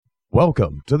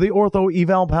Welcome to the Ortho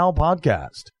Eval Pal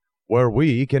podcast, where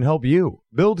we can help you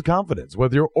build confidence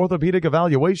with your orthopedic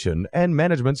evaluation and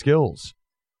management skills.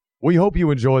 We hope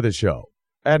you enjoy the show.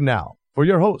 And now, for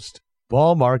your host,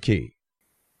 Paul Marquis.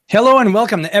 Hello and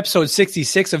welcome to episode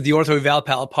 66 of the Ortho Eval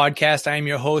Pal podcast. I am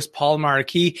your host, Paul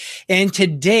Marquis, and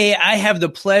today I have the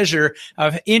pleasure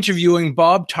of interviewing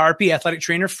Bob Tarpey, Athletic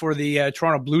Trainer for the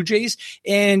Toronto Blue Jays.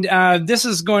 And this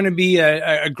is going to be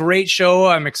a great show.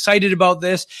 I'm excited about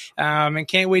this and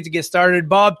can't wait to get started.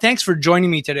 Bob, thanks for joining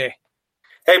me today.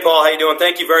 Hey, Paul. How you doing?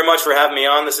 Thank you very much for having me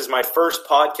on. This is my first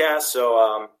podcast, so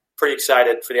I'm pretty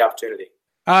excited for the opportunity.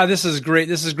 This is great.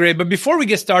 This is great. But before we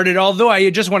get started, although I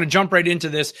just want to jump right into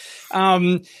this,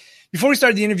 before we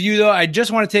start the interview, though, I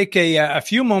just want to take a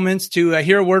few moments to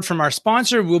hear a word from our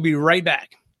sponsor. We'll be right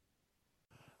back.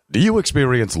 Do you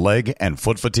experience leg and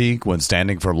foot fatigue when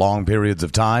standing for long periods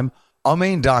of time? A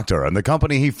Maine doctor and the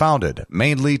company he founded,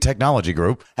 Mainly Technology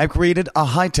Group, have created a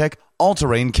high-tech,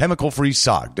 all-terrain, chemical-free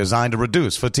sock designed to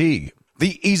reduce fatigue.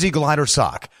 The Easy Glider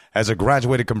sock has a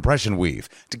graduated compression weave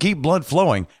to keep blood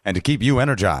flowing and to keep you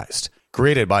energized.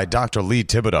 Created by Dr. Lee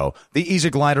Thibodeau, the Easy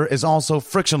Glider is also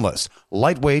frictionless,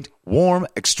 lightweight, warm,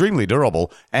 extremely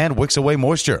durable, and wicks away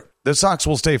moisture. The socks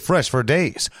will stay fresh for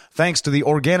days, thanks to the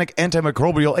organic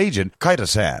antimicrobial agent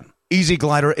chitosan. Easy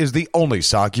Glider is the only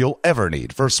sock you'll ever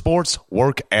need for sports,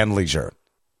 work, and leisure.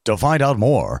 To find out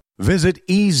more, visit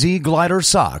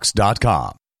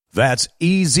easyglidersocks.com. That's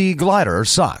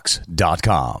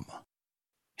easyglidersocks.com.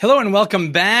 Hello and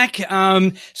welcome back.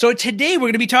 So today we're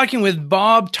going to be talking with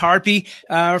Bob Tarpey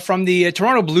from the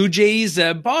Toronto Blue Jays.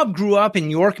 Bob grew up in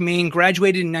York, Maine,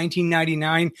 graduated in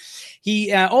 1999.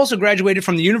 He also graduated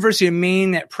from the University of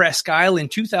Maine at Presque Isle in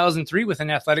 2003 with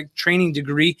an athletic training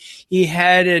degree. He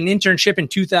had an internship in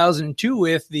 2002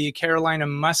 with the Carolina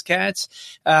Muscats,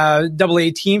 AA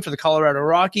team for the Colorado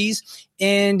Rockies.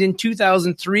 And in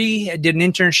 2003, I did an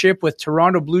internship with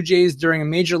Toronto Blue Jays during a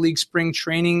major league spring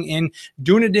training in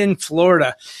Dunedin,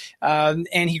 Florida.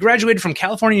 And he graduated from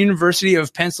California University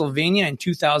of Pennsylvania in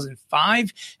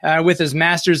 2005 with his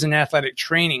master's in athletic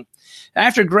training.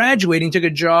 After graduating, took a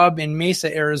job in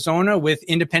Mesa, Arizona with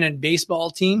independent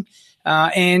baseball team.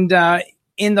 And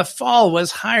in the fall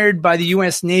was hired by the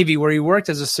U.S. Navy, where he worked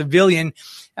as a civilian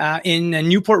in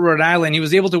Newport, Rhode Island. He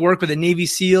was able to work with the Navy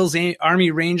SEALs,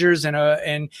 Army Rangers,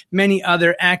 and many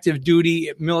other active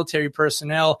duty military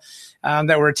personnel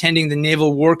that were attending the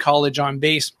Naval War College on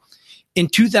base. In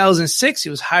 2006, he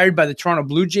was hired by the Toronto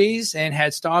Blue Jays and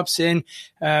had stops in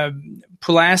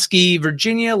Pulaski,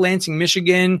 Virginia, Lansing,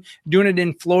 Michigan,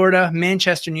 Dunedin, Florida,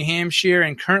 Manchester, New Hampshire,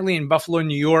 and currently in Buffalo,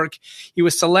 New York. He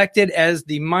was selected as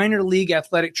the Minor League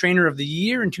Athletic Trainer of the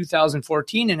Year in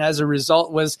 2014, and as a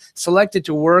result was selected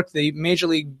to work the Major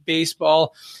League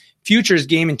Baseball Futures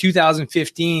game in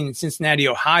 2015 in Cincinnati,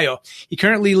 Ohio. He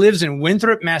currently lives in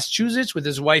Winthrop, Massachusetts with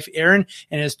his wife, Erin,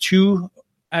 and his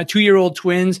two-year-old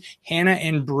twins, Hannah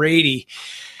and Brady.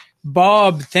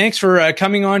 Bob, thanks for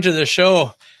coming on to the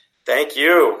show. Thank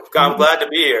you. I'm glad to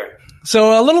be here.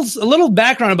 So a little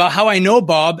background about how I know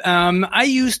Bob. I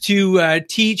used to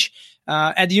teach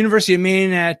at the University of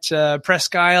Maine at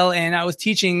Presque Isle, and I was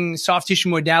teaching soft tissue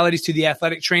modalities to the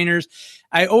athletic trainers.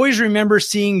 I always remember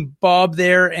seeing Bob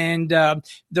there, and the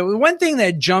one thing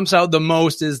that jumps out the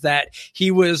most is that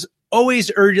he was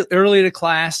always early to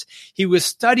class. He was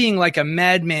studying like a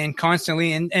madman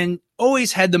constantly and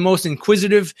always had the most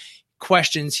inquisitive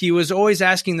questions. He was always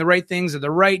asking the right things at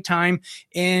the right time.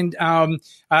 And I'll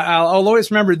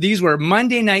always remember these were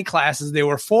Monday night classes. They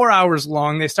were 4 hours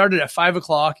long. They started at 5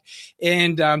 o'clock,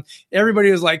 and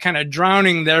everybody was like kind of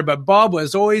drowning there. But Bob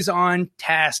was always on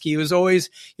task. He was always,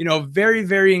 very,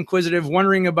 very inquisitive,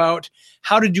 wondering about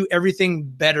how to do everything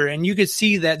better. And you could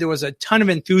see that there was a ton of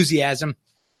enthusiasm,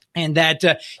 and that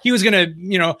he was going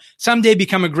to, someday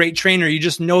become a great trainer. You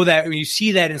just know that when you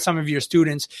see that in some of your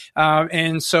students.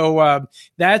 And so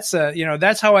that's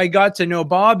how I got to know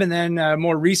Bob. And then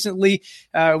more recently,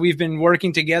 we've been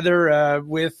working together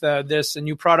with this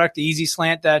new product, the Easy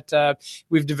Slant, that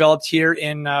we've developed here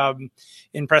in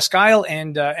Presque Isle.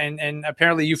 And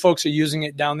apparently you folks are using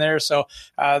it down there. So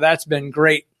that's been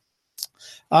great.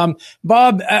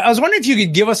 Bob, I was wondering if you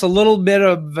could give us a little bit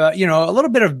of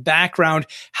background.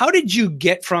 How did you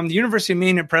get from the University of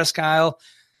Maine at Presque Isle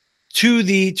to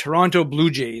the Toronto Blue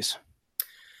Jays?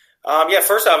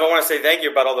 First off, I want to say thank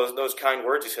you about all those kind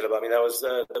words you said about me. That was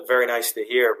very nice to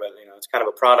hear. But it's kind of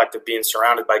a product of being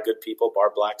surrounded by good people,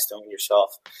 Barb Blackstone,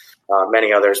 yourself,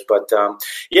 many others. But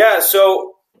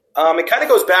so it kind of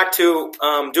goes back to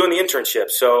doing the internship.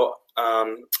 So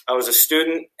I was a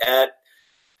student at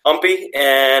umpy,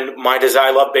 and my desire,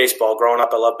 I love baseball. Growing up,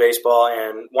 I loved baseball,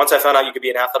 and once I found out you could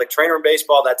be an athletic trainer in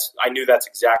baseball, I knew that's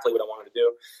exactly what I wanted to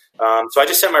do. So I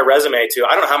just sent my resume to,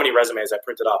 I don't know how many resumes I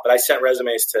printed off, but I sent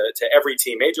resumes to every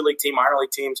team, major league team, minor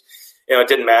league teams. It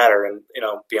didn't matter. And,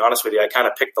 be honest with you, I kind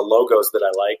of picked the logos that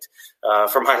I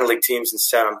liked for minor league teams and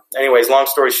sent them. Anyways, long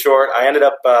story short, I ended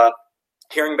up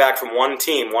hearing back from one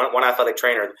team, one athletic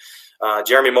trainer,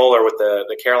 Jeremy Moeller with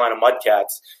the Carolina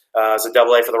Mudcats. Was a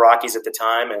double A for the Rockies at the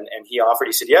time, and he offered.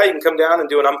 He said, "Yeah, you can come down and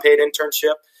do an unpaid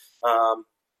internship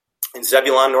in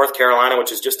Zebulon, North Carolina,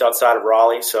 which is just outside of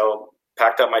Raleigh." So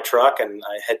packed up my truck and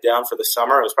I head down for the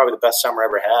summer. It was probably the best summer I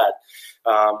ever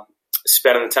had.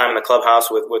 Spending the time in the clubhouse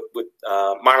with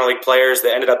minor league players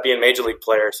that ended up being major league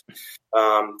players.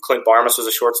 Clint Barmas was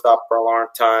a shortstop for a long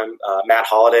time. Matt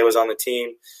Holliday was on the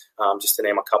team, just to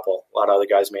name a couple. A lot of other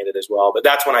guys made it as well. But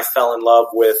that's when I fell in love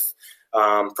with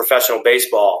professional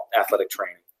baseball athletic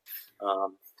training.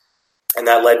 And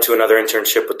that led to another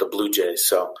internship with the Blue Jays.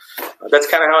 So that's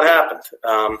kind of how it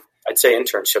happened. I'd say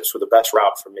internships were the best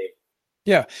route for me.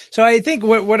 Yeah. So I think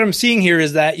what I'm seeing here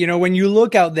is that, when you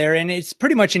look out there, and it's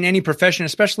pretty much in any profession,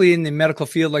 especially in the medical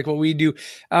field, like what we do,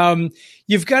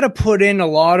 you've got to put in a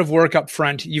lot of work up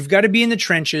front. You've got to be in the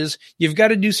trenches. You've got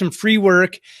to do some free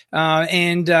work,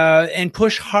 and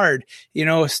push hard,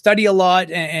 study a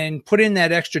lot and put in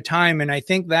that extra time. And I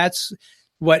think that's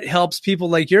what helps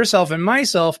people like yourself and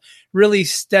myself really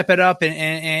step it up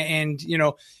and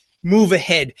move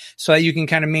ahead so that you can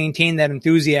kind of maintain that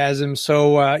enthusiasm.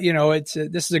 So,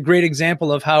 this is a great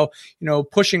example of how,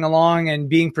 pushing along and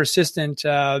being persistent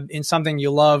in something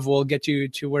you love will get you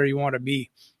to where you want to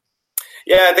be.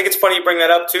 Yeah, I think it's funny you bring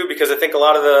that up too, because I think a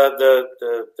lot of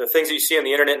the things that you see on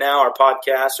the internet now are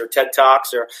podcasts or TED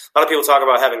Talks, or a lot of people talk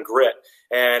about having grit.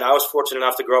 And I was fortunate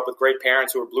enough to grow up with great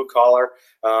parents who were blue collar.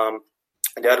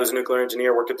 My dad was a nuclear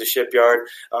engineer, worked at the shipyard.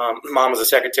 Mom was a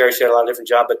secretary. She had a lot of different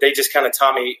jobs, but they just kind of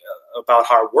taught me about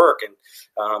hard work. And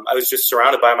I was just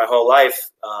surrounded by it my whole life,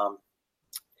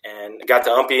 and got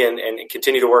to umpy and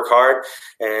continue to work hard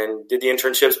and did the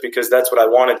internships because that's what I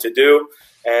wanted to do.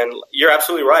 And you're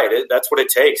absolutely right. That's what it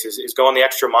takes is going the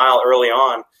extra mile early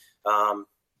on.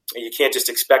 You can't just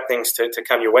expect things to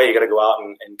come your way. You got to go out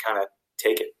and kind of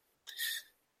take it.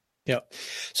 Yeah.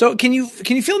 So can you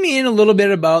fill me in a little bit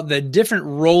about the different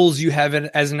roles you have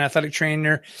as an athletic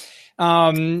trainer?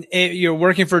 You're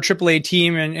working for a AAA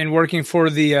team and working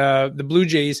for the Blue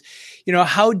Jays.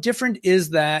 How different is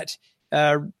that?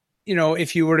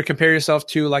 If you were to compare yourself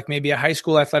to like maybe a high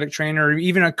school athletic trainer or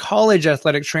even a college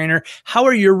athletic trainer, how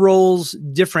are your roles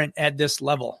different at this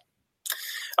level?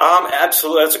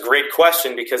 Absolutely. That's a great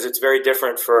question because it's very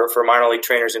different for minor league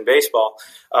trainers in baseball.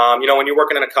 When you're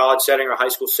working in a college setting or a high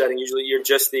school setting, usually you're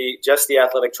just the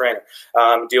athletic trainer.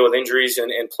 Deal with injuries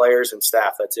and players and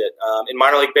staff. That's it. In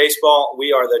minor league baseball,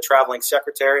 we are the traveling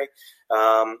secretary.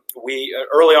 We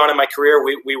early on in my career,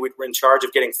 we were in charge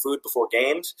of getting food before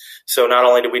games. So not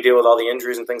only did we deal with all the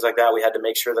injuries and things like that, we had to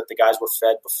make sure that the guys were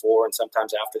fed before and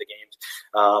sometimes after the games.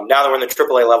 Now that we're in the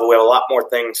AAA level, we have a lot more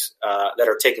things that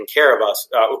are taken care of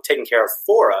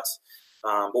for us.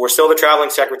 But we're still the traveling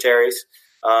secretaries.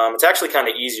 It's actually kind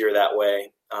of easier that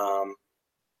way.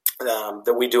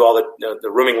 That we do all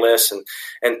the rooming lists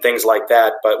and things like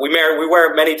that. But we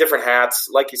wear many different hats.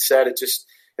 Like you said, it's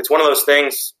one of those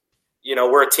things.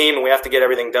 We're a team and we have to get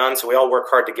everything done. So we all work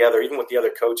hard together. Even with the other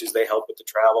coaches, they help with the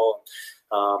travel.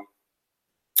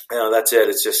 That's it.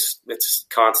 It's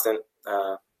constant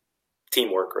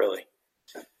teamwork, really.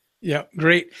 Yeah,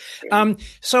 great.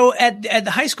 So at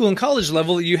the high school and college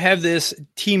level, you have this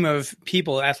team of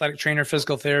people, athletic trainer,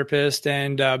 physical therapist,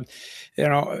 and,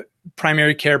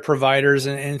 primary care providers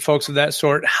and folks of that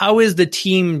sort. How is the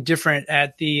team different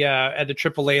at the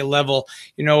AAA level?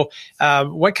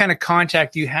 What kind of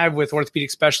contact do you have with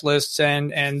orthopedic specialists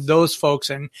and those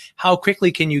folks, and how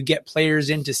quickly can you get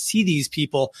players in to see these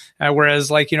people?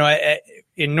 Whereas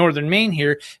in Northern Maine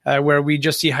here, where we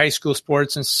just see high school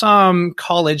sports and some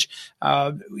college,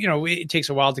 it takes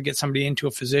a while to get somebody into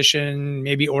a physician,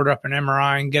 maybe order up an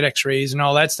MRI and get x-rays and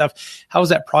all that stuff. How is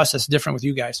that process different with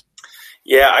you guys?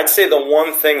 Yeah, I'd say the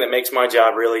one thing that makes my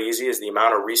job really easy is the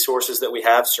amount of resources that we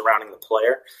have surrounding the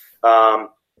player.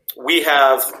 We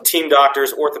have team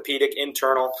doctors, orthopedic,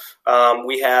 internal.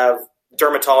 We have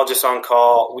dermatologists on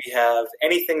call. We have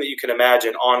anything that you can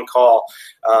imagine on call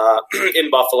in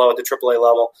Buffalo at the AAA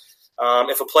level.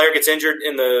 If a player gets injured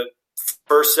in the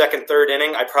first, second, third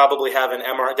inning, I probably have an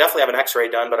MRI, definitely have an X-ray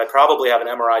done, but I probably have an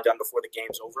MRI done before the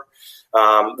game's over.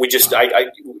 I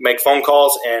make phone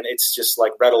calls, and it's just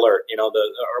like red alert.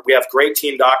 We have great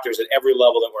team doctors at every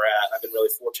level that we're at. I've been really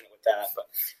fortunate with that.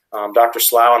 But Dr.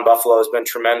 Slough in Buffalo has been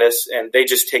tremendous, and they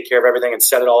just take care of everything and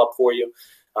set it all up for you.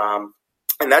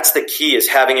 And that's the key, is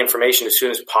having information as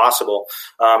soon as possible,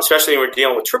 especially when we're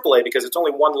dealing with AAA, because it's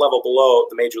only one level below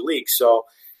the major league. So,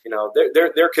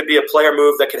 there could be a player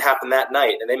move that could happen that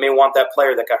night, and they may want that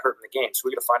player that got hurt in the game. So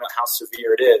we got to find out how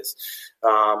severe it is,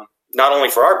 not only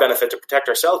for our benefit to protect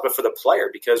ourselves, but for the player,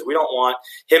 because we don't want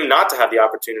him not to have the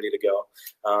opportunity to go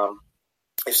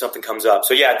if something comes up.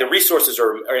 So, yeah, the resources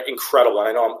are incredible. And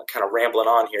I know I'm kind of rambling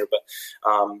on here, but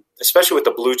especially with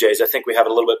the Blue Jays, I think we have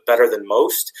it a little bit better than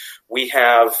most. We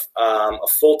have a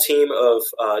full team of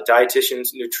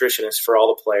dietitians, nutritionists for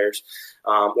all the players,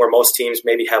 where most teams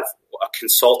maybe have a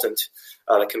consultant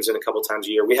that comes in a couple times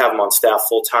a year. We have them on staff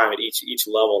full time at each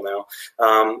level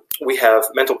now. We have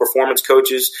mental performance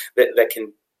coaches that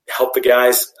can help the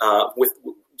guys with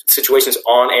situations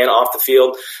on and off the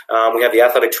field. We have the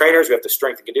athletic trainers. We have the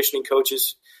strength and conditioning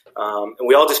coaches. And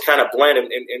we all just kind of blend,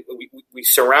 and we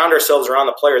surround ourselves around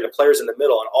the player, and the player's in the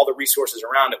middle, and all the resources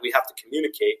around it. We have to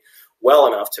communicate well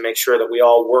enough to make sure that we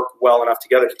all work well enough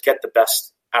together to get the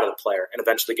best out of the player and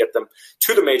eventually get them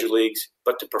to the major leagues,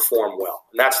 but to perform well.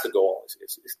 And that's the goal,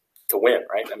 is to win,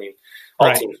 right? I mean,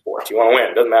 all team sports, you want to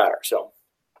win, it doesn't matter. So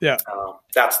yeah,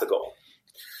 that's the goal.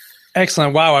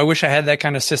 Excellent. Wow. I wish I had that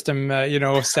kind of system,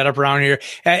 set up around here.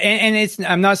 And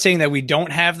I'm not saying that we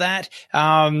don't have that,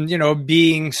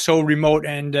 being so remote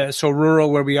and so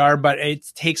rural where we are, but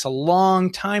it takes a long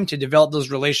time to develop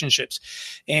those relationships.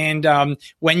 And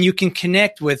when you can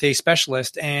connect with a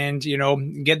specialist and,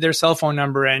 get their cell phone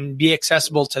number and be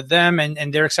accessible to them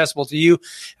and they're accessible to you,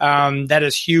 that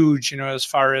is huge, as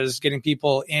far as getting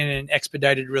people in and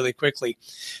expedited really quickly.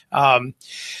 I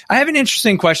have an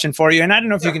interesting question for you, and I don't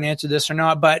know if you can answer this or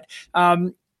not, but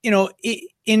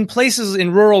in places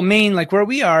in rural Maine, like where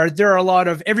we are, there are a lot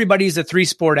of, everybody's a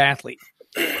 3-sport athlete.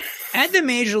 At the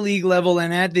major league level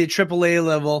and at the AAA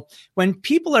level, when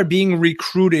people are being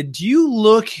recruited, do you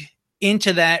look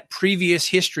into that previous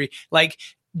history? Like,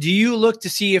 do you look to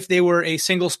see if they were a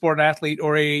single sport athlete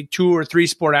or a 2 or 3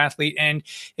 sport athlete? And,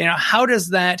 how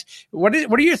does that, what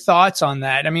are your thoughts on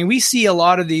that? I mean, we see a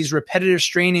lot of these repetitive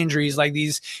strain injuries, like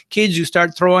these kids who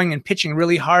start throwing and pitching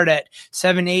really hard at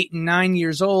 7, 8, and 9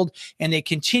 years old, and they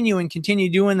continue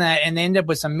doing that. And they end up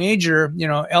with some major,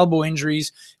 elbow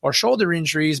injuries or shoulder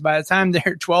injuries by the time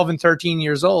they're 12 and 13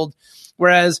 years old.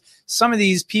 Whereas some of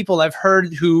these people I've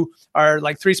heard who are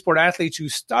like 3-sport athletes who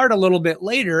start a little bit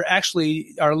later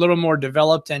actually are a little more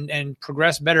developed and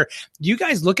progress better. Do you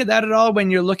guys look at that at all when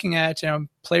you're looking at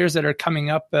players that are coming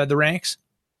up the ranks?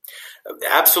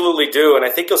 Absolutely do. And I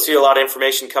think you'll see a lot of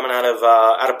information coming out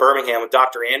of Birmingham with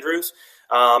Dr. Andrews.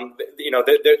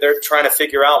 They're trying to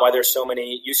figure out why there's so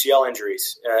many UCL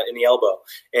injuries in the elbow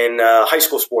in high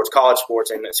school sports, college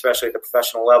sports, and especially at the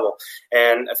professional level.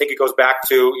 And I think it goes back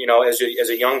to, as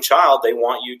a young child, they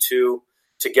want you to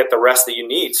get the rest that you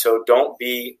need. So don't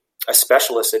be a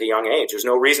specialist at a young age. There's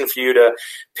no reason for you to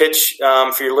pitch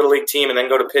for your little league team and then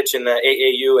go to pitch in the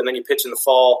AAU, and then you pitch in the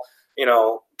fall,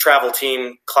 travel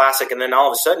team classic, and then all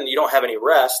of a sudden you don't have any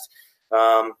rest.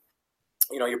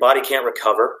 Your body can't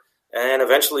recover. And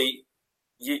eventually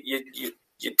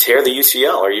you tear the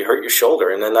UCL or you hurt your shoulder.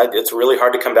 And then it's really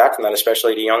hard to come back from that,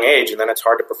 especially at a young age. And then it's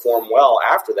hard to perform well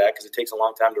after that because it takes a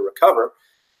long time to recover,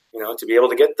 to be able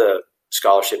to get the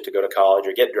scholarship to go to college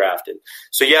or get drafted.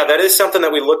 So, yeah, that is something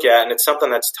that we look at, and it's something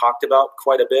that's talked about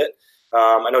quite a bit.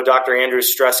 I know Dr.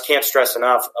 Andrews can't stress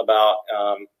enough about,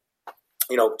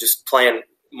 just playing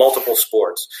multiple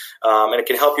sports, and it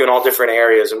can help you in all different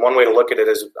areas. And one way to look at it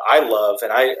is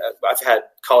I've had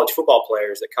college football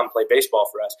players that come play baseball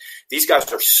for us. These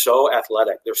guys are so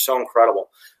athletic. They're so incredible.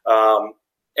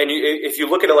 If you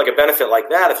look at it like a benefit like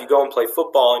that, if you go and play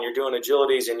football and you're doing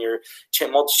agilities and you're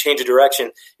change of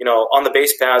direction, on the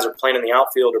base paths or playing in the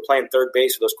outfield or playing third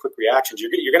base with those quick reactions,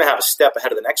 you're going to have a step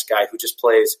ahead of the next guy who just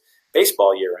plays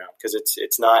baseball year round, because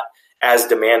it's not as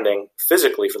demanding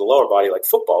physically for the lower body like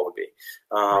football would be.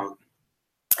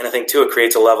 And I think, too, it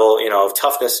creates a level, of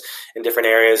toughness in different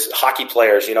areas. Hockey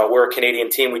players, we're a Canadian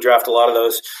team. We draft a lot of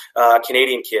those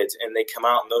Canadian kids, and they come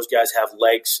out, and those guys have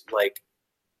legs like,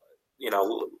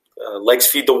 legs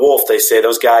feed the wolf, they say.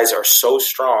 Those guys are so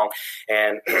strong,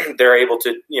 and they're able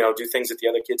to, do things that the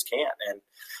other kids can't. And,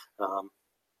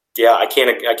 I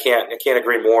can't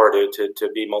agree more to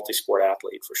be a multi-sport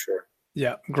athlete for sure.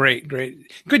 Yeah. Great.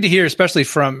 Good to hear, especially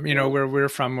from, where we're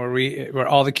from, where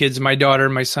all the kids, my daughter,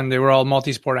 my son, they were all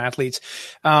multi-sport athletes.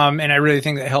 And I really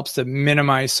think that helps to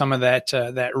minimize some of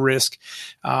that risk.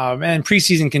 And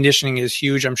preseason conditioning is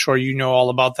huge. I'm sure you know all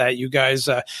about that. You guys,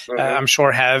 I'm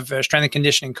sure have strength and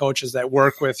conditioning coaches that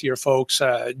work with your folks,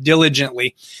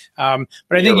 diligently. But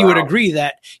I think you would agree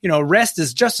that, rest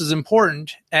is just as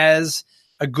important as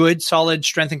a good, solid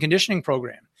strength and conditioning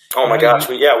program. Oh my gosh.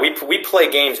 We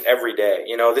play games every day.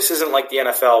 This isn't like the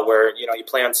NFL where, you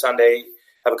play on Sunday,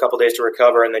 have a couple days to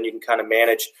recover, and then you can kind of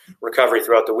manage recovery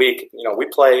throughout the week. We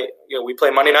play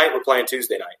Monday night, we're playing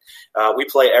Tuesday night. We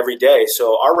play every day.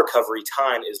 So our recovery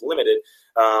time is limited.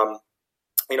 And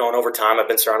over time, I've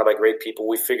been surrounded by great people.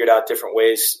 We figured out different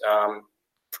ways, for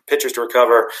pitchers to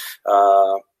recover,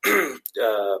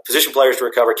 position players to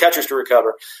recover, catchers to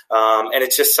recover. And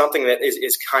it's just something that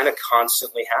is kind of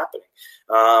constantly happening.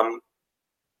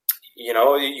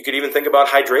 You could even think about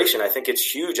hydration. I think it's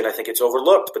huge and I think it's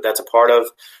overlooked, but that's a part of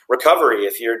recovery.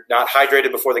 If you're not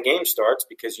hydrated before the game starts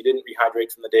because you didn't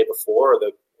rehydrate from the day before or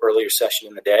the earlier session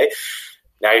in the day,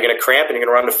 now you're going to cramp and you're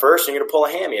going to run to first and you're going to pull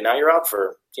a hammy and now you're out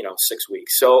for, 6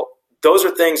 weeks. So those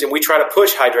are things, and we try to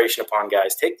push hydration upon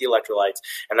guys, take the electrolytes,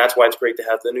 and that's why it's great to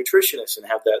have the nutritionists and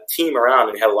have that team around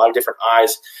and have a lot of different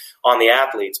eyes on the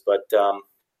athletes. But,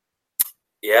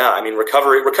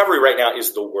 recovery right now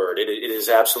is the word. It is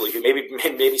absolutely,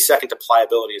 maybe second to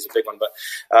pliability is a big one, but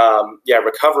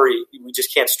recovery, we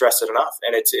just can't stress it enough.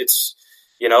 And it's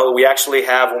we actually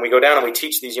have, when we go down and we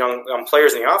teach these young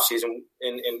players in the off season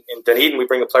in Dunedin, we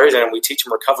bring the players in and we teach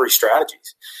them recovery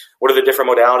strategies. What are the different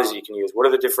modalities you can use? What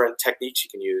are the different techniques you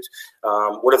can use?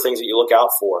 What are things that you look out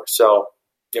for? So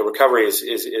recovery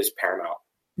is paramount.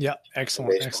 Yeah.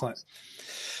 Excellent.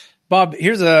 Bob,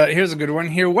 here's a good one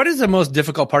here. What is the most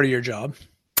difficult part of your job?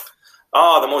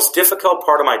 Oh, the most difficult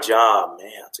part of my job,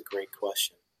 man, that's a great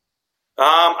question.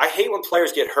 I hate when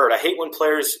players get hurt. I hate when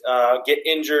players get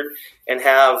injured and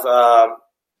have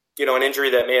an injury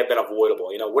that may have been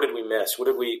avoidable. What did we miss? What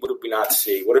did we not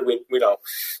see? What did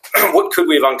what could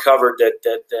we have uncovered that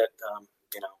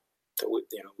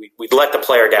we let the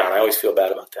player down? I always feel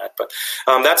bad about that. But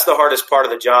that's the hardest part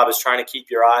of the job, is trying to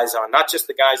keep your eyes on not just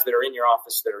the guys that are in your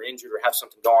office that are injured or have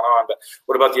something going on, but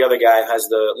what about the other guy who has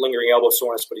the lingering elbow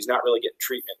soreness, but he's not really getting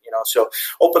treatment, So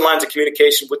open lines of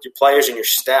communication with your players and your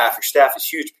staff. Your staff is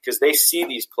huge because they see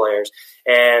these players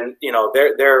and,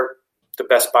 they're the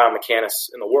best biomechanists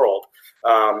in the world.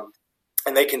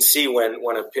 And they can see when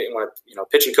a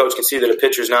pitching coach can see that a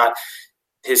pitcher's not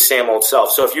his same old self.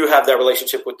 So if you have that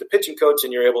relationship with the pitching coach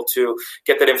and you're able to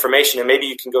get that information, and maybe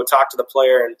you can go talk to the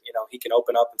player and, he can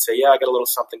open up and say, yeah, I got a little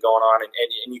something going on.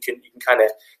 And you can kind of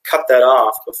cut that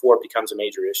off before it becomes a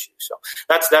major issue. So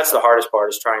that's the hardest part,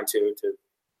 is trying to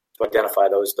identify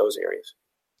those areas.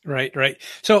 Right.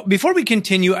 So before we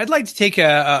continue, I'd like to take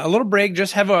a little break,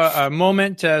 just have a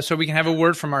moment so we can have a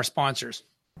word from our sponsors.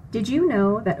 Did you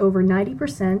know that over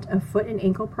 90% of foot and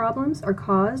ankle problems are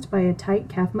caused by a tight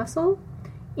calf muscle?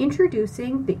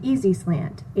 Introducing the Easy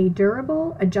Slant, a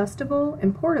durable, adjustable,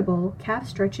 and portable calf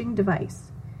stretching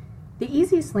device. The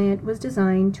Easy Slant was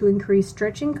designed to increase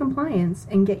stretching compliance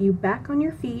and get you back on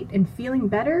your feet and feeling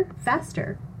better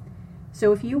faster.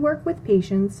 So if you work with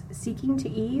patients seeking to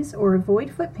ease or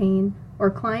avoid foot pain, or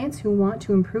clients who want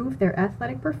to improve their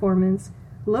athletic performance,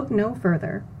 look no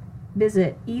further.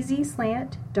 Visit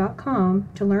easyslant.com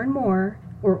to learn more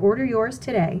or order yours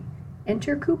today.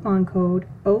 Enter coupon code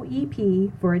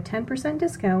OEP for a 10%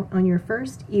 discount on your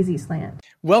first Easy Slant.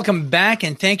 Welcome back,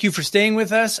 and thank you for staying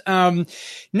with us.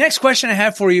 Next question I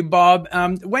have for you, Bob.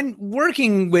 When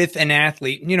working with an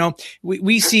athlete,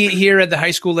 we see it here at the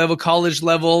high school level, college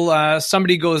level,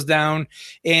 somebody goes down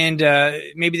and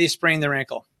maybe they sprain their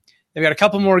ankle. They've got a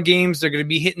couple more games. They're going to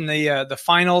be hitting the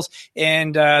finals,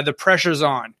 and the pressure's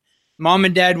on. Mom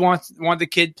and dad want the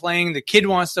kid playing. The kid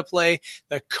wants to play.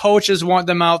 The coaches want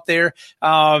them out there.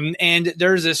 And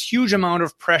there's this huge amount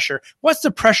of pressure. What's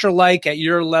the pressure like at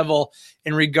your level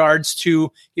in regards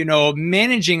to,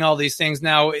 managing all these things?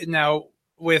 Now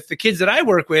with the kids that I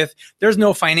work with, there's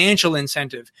no financial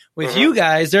incentive. With you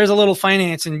guys, there's a little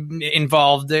finance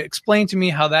involved. Explain to me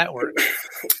how that works.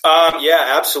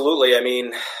 Yeah, absolutely. I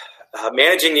mean,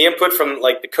 managing the input from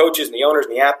like the coaches and the owners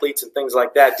and the athletes and things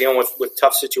like that, dealing with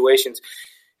tough situations,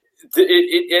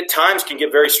 it at times can get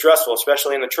very stressful,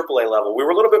 especially in the AAA level. We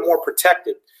were a little bit more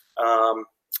protected, in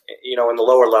the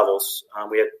lower levels.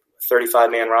 We had a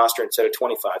 35-man roster instead of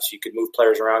 25, so you could move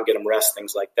players around, get them rest,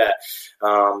 things like that.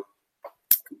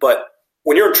 But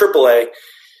when you're in AAA,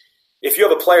 if you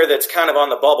have a player that's kind of on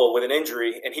the bubble with an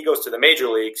injury and he goes to the major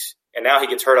leagues and now he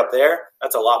gets hurt up there,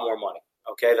 that's a lot more money.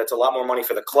 Okay, that's a lot more money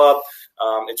for the club.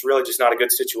 It's really just not a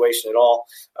good situation at all.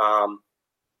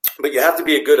 But you have to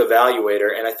be a good evaluator,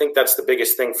 and I think that's the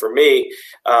biggest thing for me,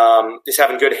 is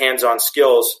having good hands-on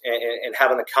skills and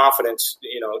having the confidence,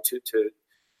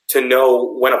 to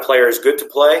know when a player is good to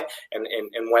play and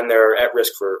when they're at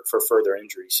risk for further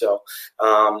injury. So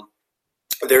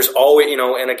there's always,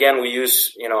 and again, we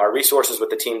use, our resources with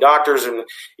the team doctors, and,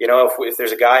 if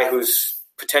there's a guy who's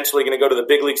potentially going to go to the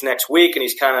big leagues next week and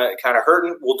he's kind of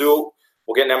hurting, we'll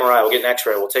get an MRI, we'll get an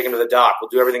X-ray, we'll take him to the doc, we'll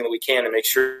do everything that we can to make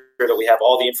sure that we have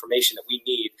all the information that we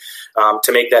need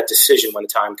to make that decision when the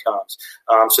time comes.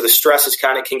 So the stress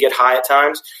can get high at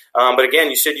times. But again,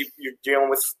 you said you're dealing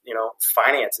with,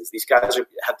 finances. These guys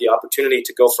have the opportunity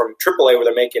to go from AAA, where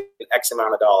they're making X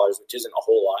amount of dollars, which isn't a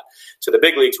whole lot, to the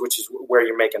big leagues, which is where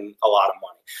you're making a lot of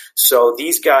money. So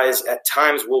these guys at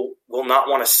times will not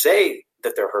want to say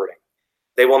that they're hurting.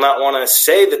 They will not want to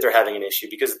say that they're having an issue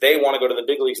because they want to go to the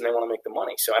big leagues and they want to make the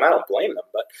money. So, and I don't blame them,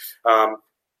 but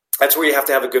that's where you have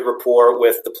to have a good rapport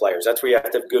with the players. That's where you have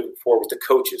to have good rapport with the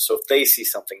coaches. So if they see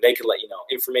something, they can let you know.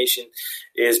 Information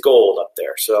is gold up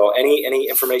there. So any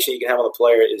information you can have on the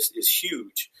player is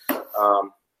huge.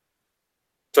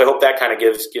 So I hope that kind of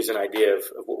gives an idea of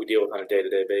what we deal with on a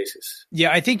day-to-day basis.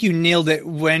 Yeah, I think you nailed it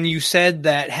when you said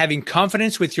that having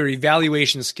confidence with your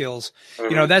evaluation skills.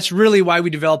 Mm-hmm. That's really why we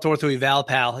developed Ortho Eval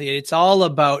Pal. It's all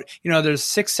about,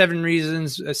 there's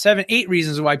 8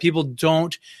 reasons why people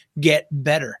don't get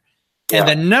better. And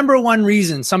the number one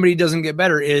reason somebody doesn't get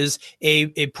better is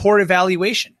a poor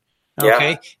evaluation.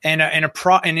 Okay. Yeah.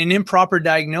 And an improper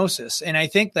diagnosis. And I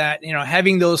think that,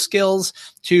 having those skills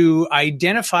to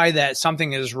identify that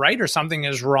something is right or something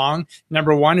is wrong,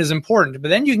 number one, is important. But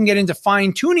then you can get into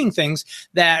fine tuning things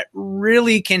that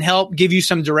really can help give you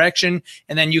some direction.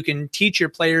 And then you can teach your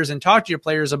players and talk to your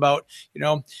players about,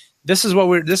 this is where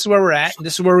we're at, and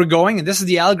this is where we're going, and this is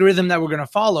the algorithm that we're going to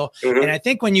follow. Mm-hmm. And I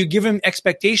think when you give them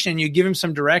expectation, you give them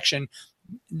some direction,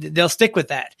 they'll stick with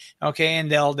that. Okay.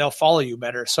 And they'll follow you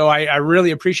better. So I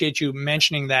really appreciate you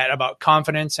mentioning that about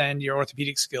confidence and your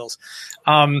orthopedic skills.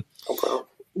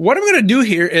 What I'm going to do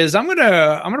here is I'm going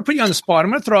to put you on the spot.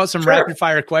 I'm going to throw out some rapid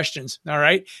fire questions. All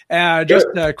right. Just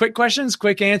quick questions,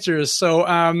 quick answers. So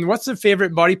what's the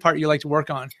favorite body part you like to work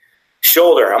on?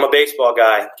 Shoulder. I'm a baseball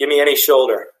guy. Give me any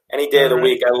shoulder. Any day of the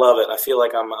week. I love it. I feel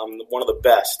like I'm one of the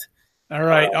best. All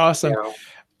right. Awesome.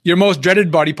 Your most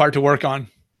dreaded body part to work on?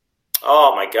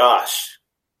 Oh my gosh.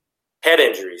 Head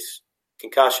injuries,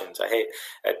 concussions.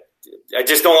 I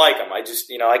just don't like them. I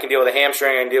can deal with a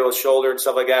hamstring, I can deal with shoulder and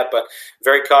stuff like that, but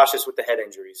very cautious with the head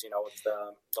injuries, with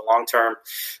the long-term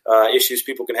issues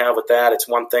people can have with that. It's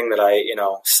one thing that I,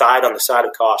 side on the side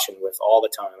of caution with all the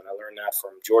time. And I learned that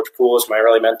from George Poulos, my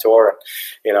early mentor.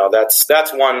 And,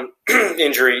 that's one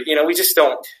injury, we just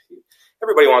don't.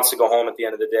 Everybody wants to go home at the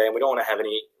end of the day, and we don't want to have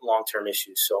any long-term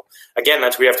issues. So, again,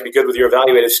 that's where you have to be good with your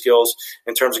evaluative skills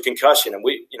in terms of concussion. And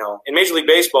we, in Major League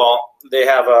Baseball, they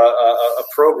have a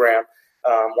program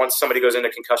once somebody goes into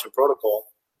concussion protocol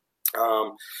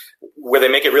where they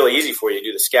make it really easy for you. You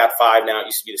do the SCAT 5 now. It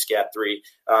used to be the SCAT 3.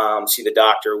 See the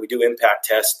doctor. We do impact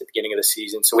tests at the beginning of the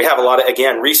season. So we have a lot of,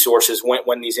 again, resources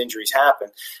when these injuries happen.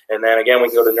 And then, again, we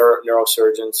can go to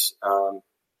neurosurgeons,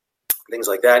 things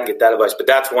like that, and get that advice. But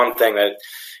that's one thing that,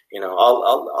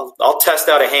 I'll test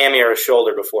out a hammy or a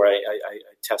shoulder before I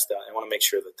test out. I want to make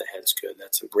sure that the head's good.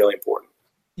 That's really important.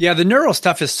 Yeah, the neuro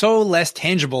stuff is so less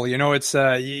tangible. It's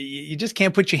you just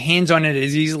can't put your hands on it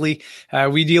as easily.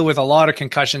 We deal with a lot of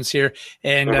concussions here,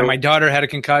 and my daughter had a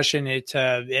concussion. It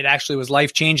actually was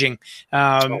life changing,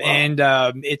 and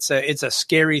it's a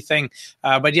scary thing.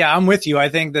 But yeah, I'm with you. I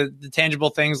think the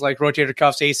tangible things like rotator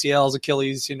cuffs, ACLs,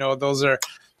 Achilles, those are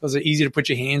easy to put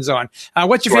your hands on.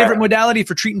 What's your favorite modality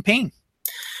for treating pain?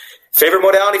 Favorite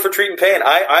modality for treating pain?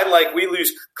 We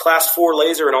use class 4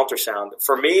 laser and ultrasound.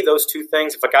 For me, those two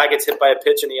things, if a guy gets hit by a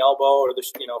pitch in the elbow or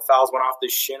fouls one off the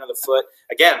shin or the foot,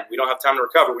 again, we don't have time to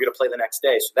recover. We're going to play the next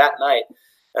day. So that night,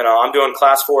 I'm doing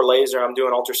class 4 laser. I'm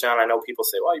doing ultrasound. I know people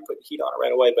say, well, you put heat on it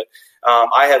right away. But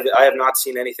I have not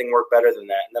seen anything work better than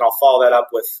that. And then I'll follow that up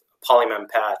with polymem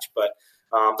patch. But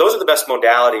those are the best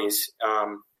modalities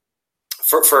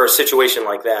for a situation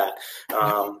like that.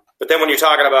 But then when you're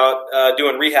talking about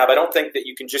doing rehab, I don't think that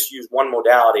you can just use one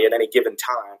modality at any given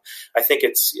time. I think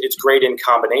it's great in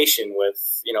combination with,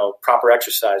 proper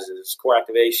exercises, core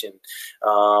activation,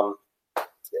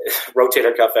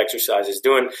 rotator cuff exercises,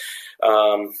 doing,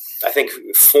 I think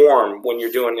form when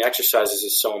you're doing exercises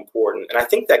is so important. And I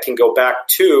think that can go back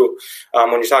to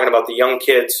when you're talking about the young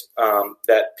kids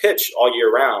that pitch all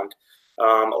year round.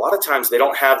 a lot of times they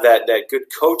don't have that good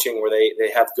coaching where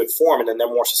they have good form, and then they're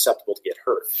more susceptible to get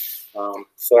hurt.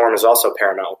 Form is also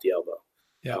paramount with the elbow.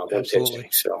 Yeah, absolutely.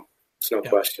 Pitching, so it's no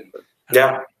question. But,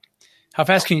 yeah. How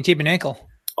fast can you tape an ankle?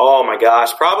 Oh my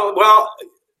gosh, probably. Well,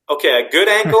 okay, a good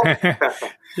ankle.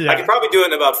 Yeah. I could probably do it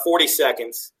in about 40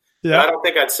 seconds. Yeah. I don't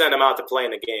think I'd send him out to play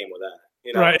in the game with that.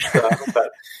 You know, right.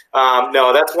 But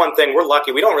no, that's one thing. We're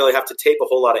lucky. We don't really have to tape a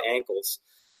whole lot of ankles,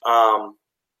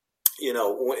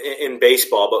 in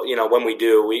baseball. But, when we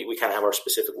do, we kind of have our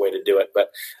specific way to do it.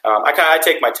 But I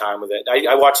take my time with it.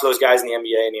 I watch those guys in the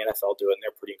NBA and the NFL do it, and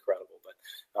they're pretty incredible. But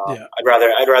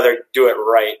I'd rather do it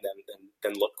right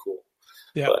than look cool.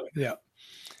 Yeah, yeah.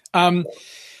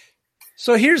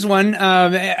 So here's one.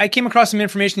 I came across some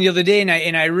information the other day,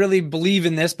 and I really believe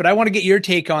in this, but I want to get your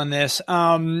take on this.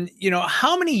 How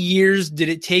many years did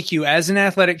it take you as an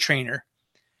athletic trainer?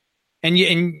 And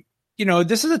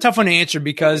this is a tough one to answer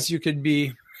because you could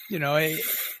be,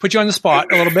 put you on the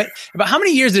spot a little bit. But how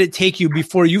many years did it take you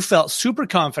before you felt super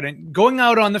confident going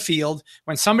out on the field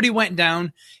when somebody went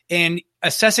down and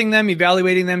assessing them,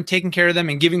 evaluating them, taking care of them,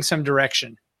 and giving some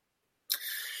direction?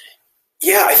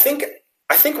 Yeah, I think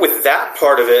with that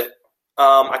part of it,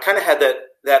 I kind of had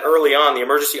that early on. The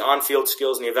emergency on-field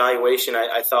skills and the evaluation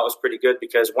I thought was pretty good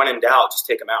because when in doubt, just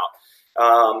take them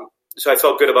out. So I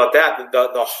felt good about that.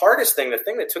 The hardest thing, the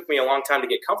thing that took me a long time to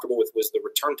get comfortable with was the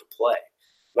return to play.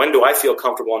 When do I feel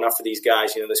comfortable enough for these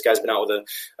guys? This guy's been out with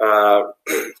a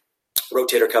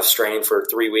rotator cuff strain for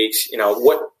 3 weeks.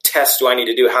 What tests do I need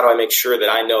to do? How do I make sure that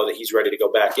I know that he's ready to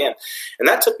go back in? And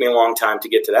that took me a long time to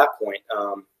get to that point.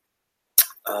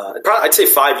 I'd say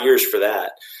 5 years for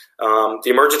that. The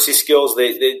emergency skills,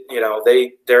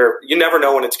 they're you never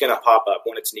know when it's going to pop up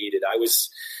when it's needed. I was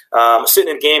sitting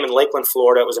in a game in Lakeland,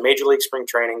 Florida. It was a major league spring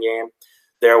training game.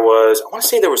 I want to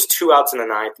say there was 2 outs in the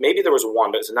ninth. Maybe there was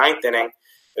 1, but it was the ninth inning.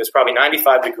 It was probably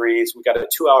 95 degrees. We got a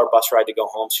 2-hour bus ride to go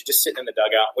home. So just sitting in the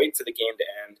dugout, waiting for the game to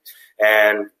end.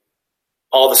 And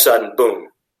all of a sudden, boom,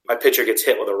 my pitcher gets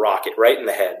hit with a rocket right in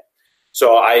the head.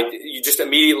 So you just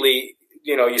immediately,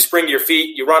 you spring to your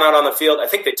feet, you run out on the field. I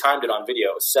think they timed it on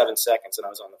video. It was 7 seconds, and I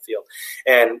was on the field.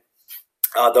 And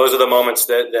those are the moments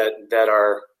that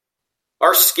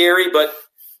are scary, but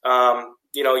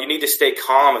you need to stay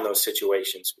calm in those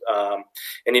situations,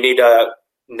 and you need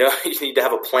to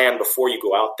have a plan before you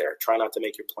go out there. Try not to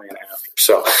make your plan after.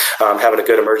 So having a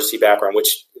good emergency background,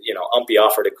 which Umpy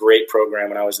offered a great program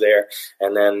when I was there.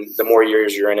 And then the more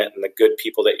years you're in it, and the good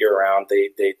people that you're around, they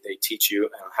teach you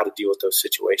how to deal with those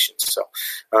situations. So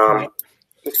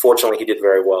fortunately, he did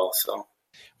very well. So.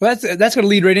 Well, that's going to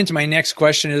lead right into my next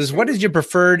question is, what is your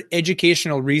preferred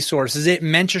educational resource? Is it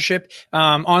mentorship,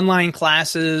 online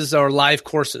classes, or live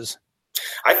courses?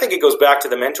 I think it goes back to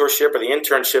the mentorship or the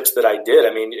internships that I did.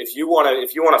 I mean, if you want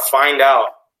to find out,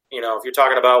 if you're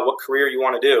talking about what career you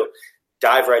want to do,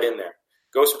 dive right in there.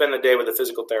 Go spend the day with a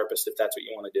physical therapist if that's what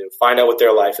you want to do. Find out what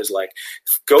their life is like.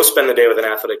 Go spend the day with an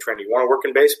athletic trainer. You want to work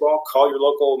in baseball? Call your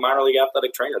local minor league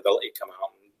athletic trainer. They'll let you come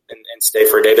out and stay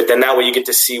for a day. But then that way you get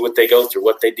to see what they go through,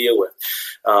 what they deal with.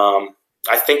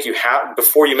 I think you have,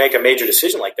 before you make a major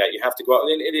decision like that, you have to go out.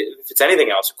 And if it's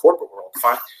anything else, a corporate world,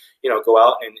 fine. Go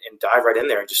out and dive right in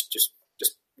there and just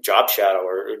job shadow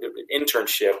or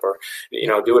internship or,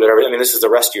 do whatever. I mean, this is the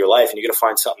rest of your life, and you're going to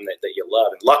find something that you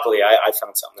love. And luckily I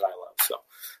found something that I love. So,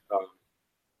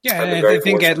 yeah, and I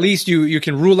think at least you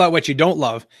can rule out what you don't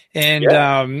love, and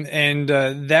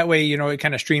that way it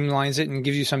kind of streamlines it and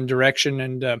gives you some direction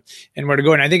and where to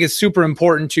go. And I think it's super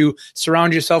important to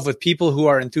surround yourself with people who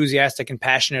are enthusiastic and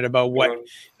passionate about what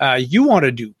you want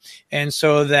to do, and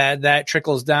so that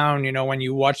trickles down. When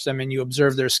you watch them and you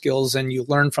observe their skills and you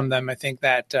learn from them, I think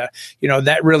that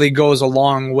that really goes a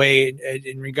long way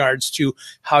in regards to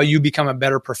how you become a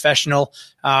better professional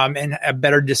and a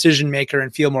better decision maker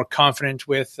and feel more confident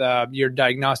with your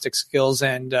diagnostic skills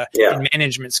and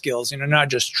management skills, not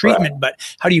just treatment, but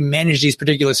how do you manage these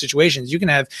particular situations? You can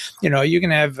have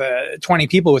 20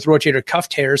 people with rotator cuff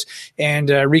tears and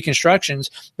reconstructions,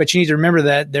 but you need to remember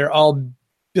that they're all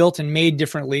built and made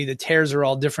differently. The tears are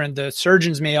all different. The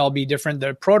surgeons may all be different.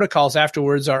 The protocols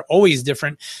afterwards are always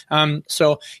different.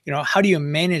 So how do you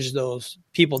manage those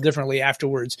people differently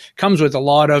afterwards? Comes with a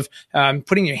lot of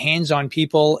putting your hands on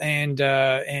people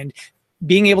and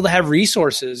being able to have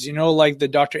resources, like the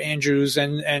Dr. Andrews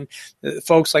and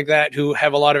folks like that who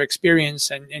have a lot of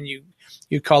experience, and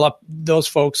you call up those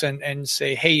folks and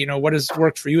say, hey, what has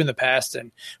worked for you in the past?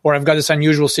 Or I've got this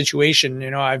unusual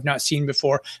situation, I've not seen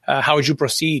before. How would you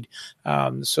proceed?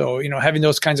 So having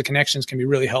those kinds of connections can be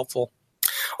really helpful.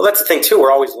 Well, that's the thing too.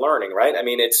 We're always learning, right? I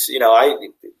mean, it's,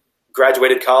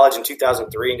 graduated college in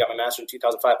 2003 and got my master's in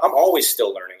 2005. I'm always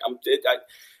still learning.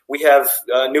 We have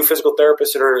new physical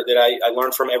therapists that I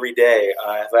learn from every day.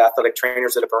 I have athletic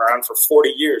trainers that have been around for 40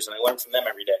 years, and I learn from them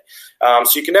every day.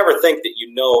 So you can never think that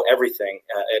you know everything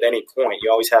at any point. You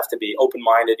always have to be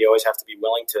open-minded. You always have to be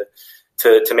willing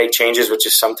to make changes, which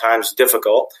is sometimes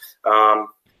difficult.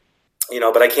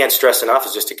 But I can't stress enough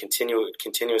is just to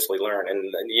continuously learn.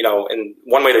 And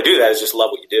one way to do that is just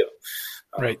love what you do.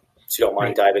 Right. So you don't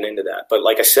mind diving into that. But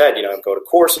like I said, go to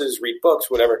courses, read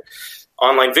books, whatever,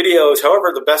 online videos,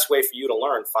 however the best way for you to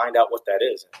learn, find out what that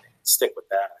is and stick with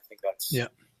that. I think that's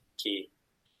key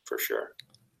for sure.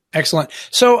 Excellent.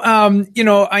 So,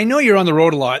 I know you're on the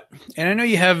road a lot, and I know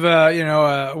you have,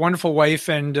 a wonderful wife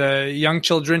and young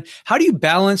children. How do you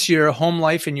balance your home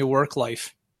life and your work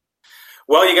life?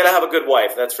 Well, you got to have a good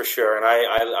wife, that's for sure. And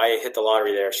I hit the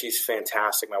lottery there. She's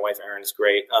fantastic. My wife, Erin, is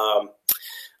great.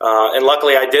 And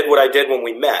luckily I did what I did when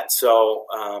we met. So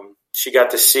she got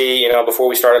to see, before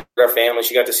we started our family,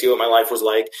 she got to see what my life was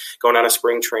like going on a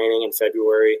spring training in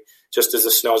February, just as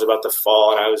the snow was about to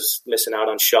fall. And I was missing out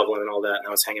on shoveling and all that. And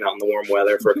I was hanging out in the warm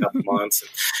weather for a couple months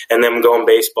and then going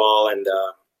baseball and,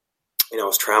 I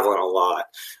was traveling a lot.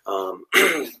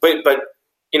 But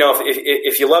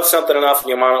if you love something enough and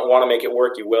you want to make it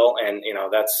work, you will. And,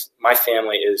 that's my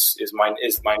family is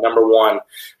my number one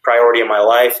priority in my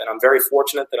life. And I'm very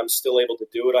fortunate that I'm still able to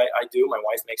do what I do. My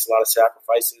wife makes a lot of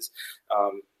sacrifices.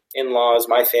 In-laws,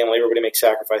 my family, everybody makes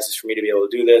sacrifices for me to be able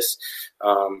to do this.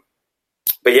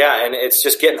 But yeah, and it's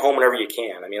just getting home whenever you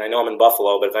can. I mean, I know I'm in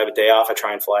Buffalo, but if I have a day off, I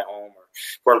try and fly home. Or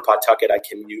if we're in Pawtucket, I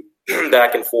commute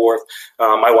back and forth.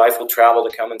 My wife will travel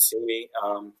to come and see me.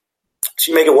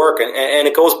 So you make it work, and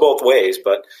it goes both ways.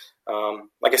 But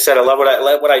like I said, I love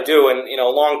what I do, and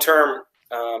long term,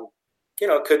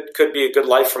 could be a good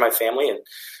life for my family,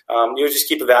 and you just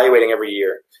keep evaluating every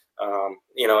year,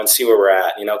 and see where we're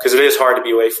at, because it is hard to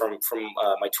be away from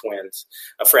my twins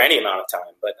for any amount of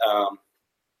time. But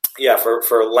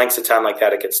for lengths of time like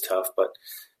that, it gets tough. But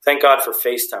thank God for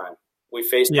FaceTime. We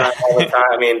FaceTime all the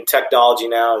time. I mean, technology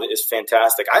now is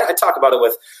fantastic. I talk about it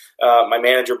with my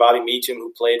manager, Bobby Meacham,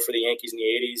 who played for the Yankees in the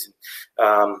 80s.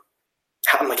 And,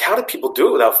 I'm like, how did people do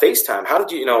it without FaceTime? How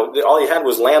did all you had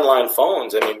was landline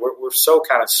phones. I mean, we're so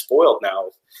kind of spoiled now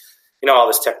with, all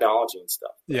this technology and stuff.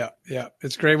 Yeah.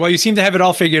 It's great. Well, you seem to have it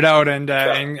all figured out, and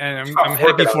I'm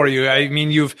happy for you. I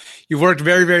mean, you've worked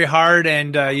very, very hard,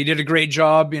 and you did a great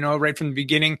job, right from the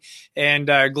beginning, and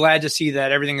glad to see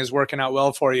that everything is working out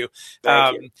well for you.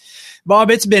 Thank you. Bob,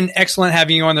 it's been excellent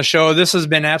having you on the show. This has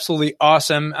been absolutely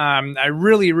awesome. I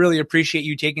really, really appreciate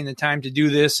you taking the time to do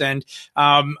this. And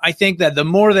I think that the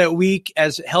more that we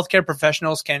as healthcare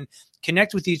professionals can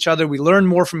connect with each other, we learn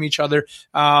more from each other,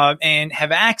 and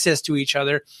have access to each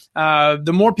other,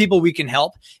 the more people we can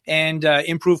help and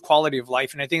improve quality of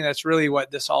life. And I think that's really what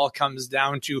this all comes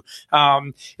down to.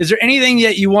 Is there anything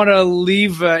that you want to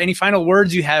leave, any final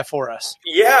words you have for us?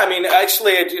 Yeah, I mean,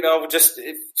 actually, just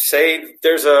say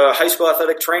there's a high school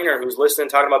athletic trainer who's listening,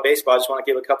 talking about baseball. I just want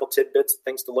to give a couple tidbits,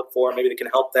 things to look for, maybe that can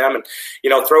help them, and,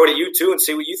 throw it at you too and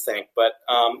see what you think. But,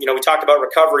 we talked about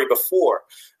recovery before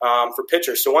for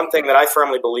pitchers. So one thing that I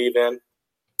firmly believe in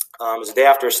is the day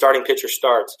after a starting pitcher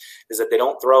starts is that they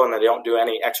don't throw and that they don't do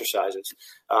any exercises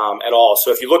at all.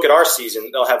 So if you look at our season,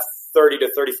 they'll have 30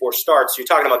 to 34 starts. You're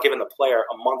talking about giving the player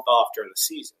a month off during the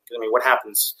season. I mean, what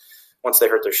happens once they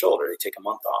hurt their shoulder? They take a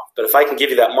month off. But if I can give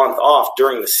you that month off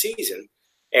during the season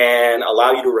and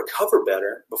allow you to recover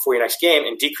better before your next game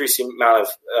and decrease the amount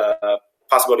of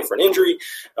possibility for an injury,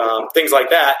 things like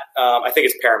that, I think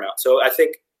it's paramount. So I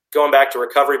think going back to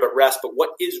recovery, but rest. But what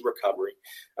is recovery?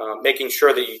 Making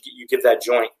sure that you give that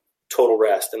joint total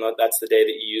rest, and that's the day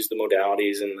that you use the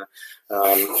modalities, and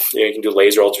you can do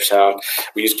laser ultrasound.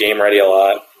 We use Game Ready a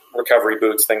lot, recovery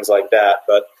boots, things like that.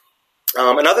 But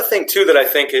another thing too that I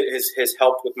think has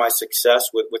helped with my success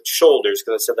with shoulders,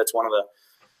 because I said that's one of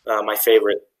the my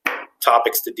favorite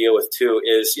topics to deal with too,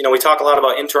 is we talk a lot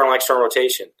about internal and external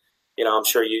rotation. I'm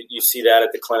sure you see that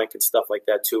at the clinic and stuff like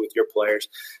that too with your players.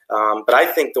 But I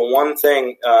think the one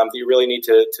thing that you really need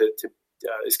to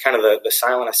is kind of the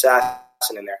silent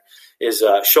assassin in there is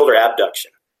shoulder abduction.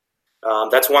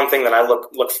 That's one thing that I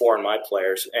look for in my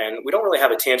players. And we don't really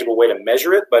have a tangible way to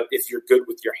measure it, but if you're good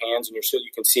with your hands and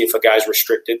you can see if a guy's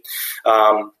restricted.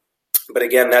 But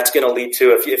again, that's going to lead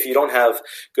to, if you don't have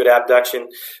good abduction,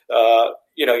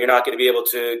 you're not going to be able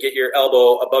to get your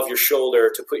elbow above your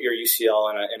shoulder to put your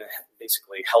UCL in a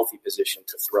basically healthy position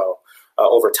to throw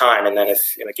over time. And then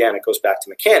again, it goes back to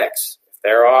mechanics. If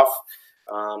they're off,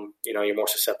 you're more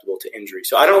susceptible to injury.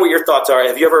 So I don't know what your thoughts are.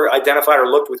 Have you ever identified or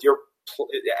looked with your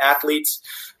athletes,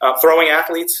 throwing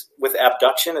athletes with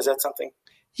abduction? Is that something?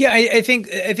 Yeah, I think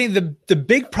the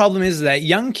big problem is that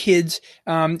young kids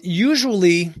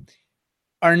usually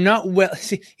are not well.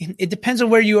 See, it depends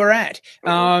on where you are at.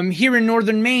 Here in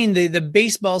northern Maine, the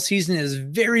baseball season is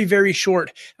very, very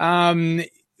short.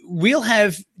 We'll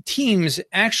have teams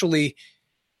actually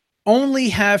only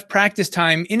have practice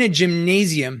time in a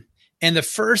gymnasium, and the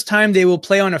first time they will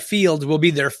play on a field will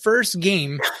be their first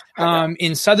game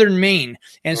in southern Maine.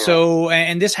 And so,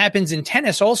 and this happens in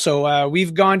tennis also.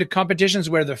 We've gone to competitions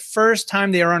where the first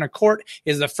time they are on a court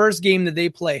is the first game that they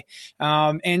play.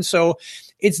 And so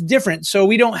it's different. So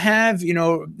we don't have,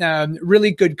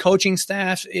 really good coaching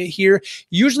staff here.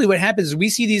 Usually what happens is we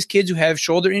see these kids who have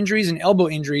shoulder injuries and elbow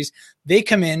injuries. They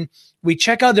come in, we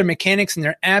check out their mechanics, and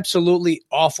they're absolutely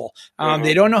awful.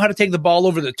 They don't know how to take the ball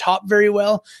over the top very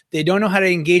well. They don't know how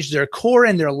to engage their core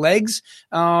and their legs.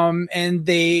 And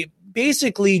they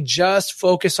basically just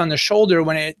focus on the shoulder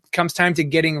when it comes time to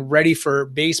getting ready for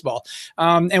baseball.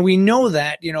 And we know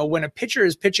that, when a pitcher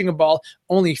is pitching a ball,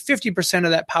 only 50%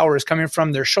 of that power is coming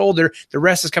from their shoulder. The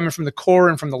rest is coming from the core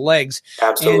and from the legs.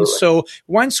 Absolutely. And so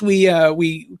once we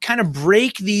kind of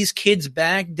break these kids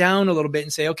back down a little bit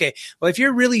and say, okay, well, if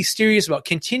you're really serious about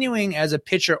continuing as a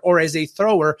pitcher or as a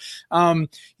thrower,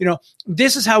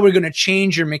 this is how we're going to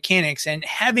change your mechanics, and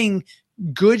having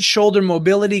good shoulder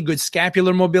mobility, good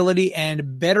scapular mobility,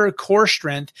 and better core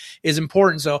strength is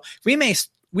important. So we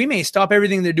may stop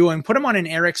everything they're doing, put them on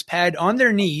an RX pad on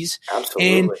their knees,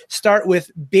 and start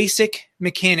with basic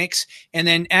mechanics, and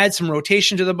then add some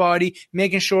rotation to the body,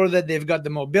 making sure that they've got the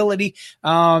mobility,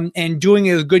 and doing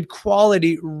it with good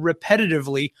quality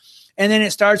repetitively. And then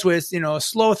it starts with,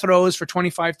 slow throws for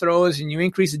 25 throws, and you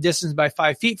increase the distance by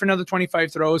 5 feet for another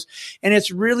 25 throws. And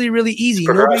it's really, really easy.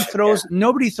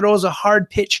 Nobody throws a hard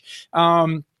pitch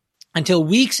until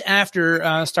weeks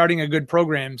after starting a good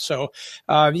program. So,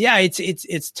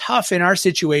 it's tough in our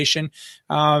situation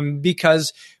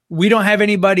because we don't have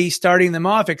anybody starting them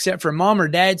off except for mom or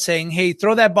dad saying, hey,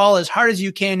 throw that ball as hard as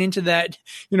you can into that,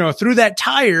 through that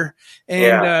tire.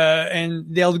 And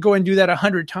they'll go and do that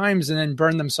 100 times and then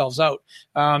burn themselves out.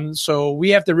 So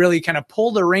we have to really kind of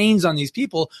pull the reins on these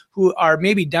people who are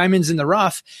maybe diamonds in the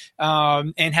rough,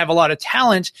 and have a lot of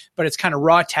talent, but it's kind of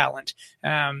raw talent.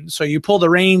 So you pull the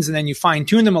reins and then you fine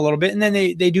tune them a little bit, and then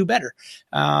they do better.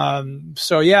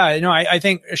 I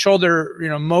think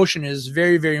shoulder, motion is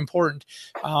very, very important.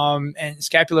 And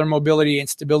scapular mobility and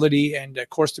stability and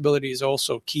core stability is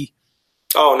also key.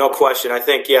 Oh, no question. I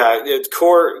think, it's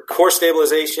core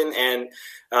stabilization and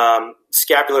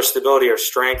scapular stability or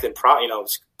strength and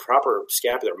proper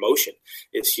scapular motion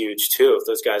is huge too. If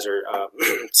those guys are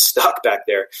stuck back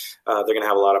there, they're going to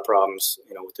have a lot of problems,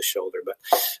 with the shoulder. But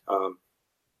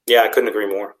I couldn't agree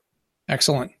more.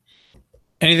 Excellent.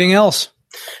 Anything else?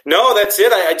 No, that's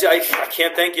it. I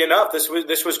can't thank you enough. This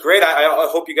was great. I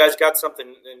hope you guys got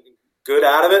something good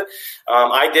out of it.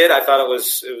 I did. I thought it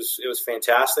was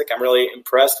fantastic. I'm really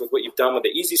impressed with what you've done with the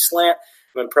Easy Slant.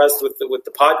 I'm impressed with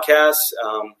the podcast.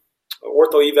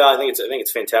 Ortho Eval. I think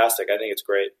it's fantastic. I think it's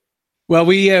great. Well,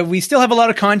 we still have a lot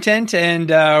of content,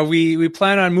 and we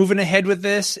plan on moving ahead with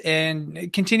this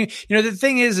and continue. The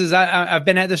thing is I've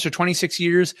been at this for 26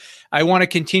 years. I want to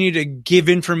continue to give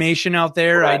information out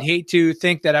there. Right. I'd hate to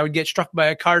think that I would get struck by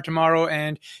a car tomorrow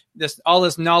and all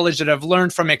this knowledge that I've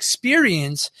learned from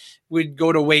experience would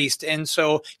go to waste. And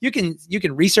so you can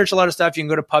research a lot of stuff. You can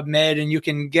go to PubMed and you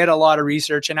can get a lot of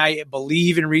research. And I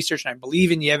believe in research and I believe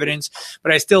in the evidence,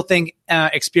 but I still think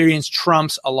experience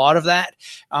trumps a lot of that.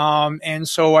 And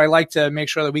so I like to make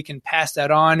sure that we can pass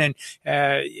that on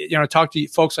and, talk to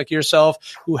folks like yourself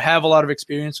who have a lot of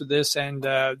experience with this and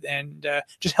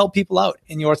just help people out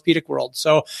in the orthopedic world.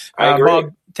 So,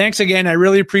 Bob, thanks again. I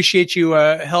really appreciate you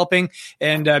helping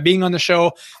and being on the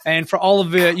show. And for all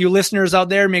of you listeners out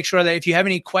there, make sure that if you have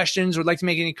any questions or would like to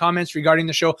make any comments regarding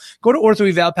the show, go to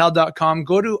orthoevalpal.com,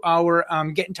 go to our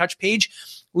Get in Touch page,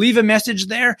 leave a message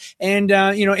there. And,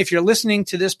 if you're listening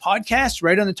to this podcast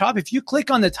right on the top, if you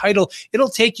click on the title, it'll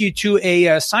take you to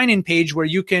a sign-in page where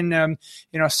you can,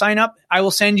 sign up. I will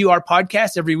send you our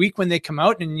podcast every week when they come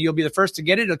out, and you'll be the first to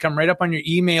get it. It'll come right up on your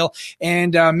email.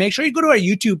 And make sure you go to our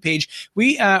YouTube page.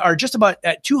 We are just about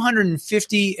at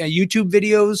 250 YouTube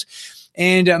videos.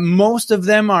 And most of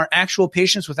them are actual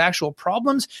patients with actual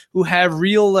problems who have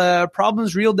real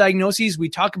problems, real diagnoses. We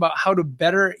talk about how to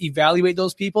better evaluate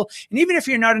those people. And even if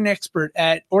you're not an expert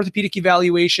at orthopedic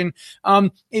evaluation,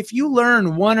 if you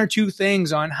learn one or two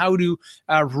things on how to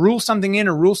rule something in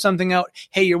or rule something out,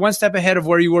 hey, you're one step ahead of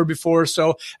where you were before.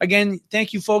 So again,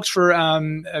 thank you folks for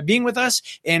being with us,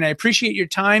 and I appreciate your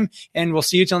time, and we'll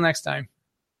see you till next time.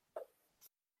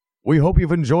 We hope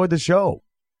you've enjoyed the show.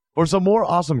 For some more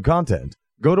awesome content,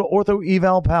 go to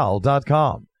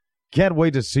orthoevalpal.com. Can't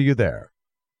wait to see you there.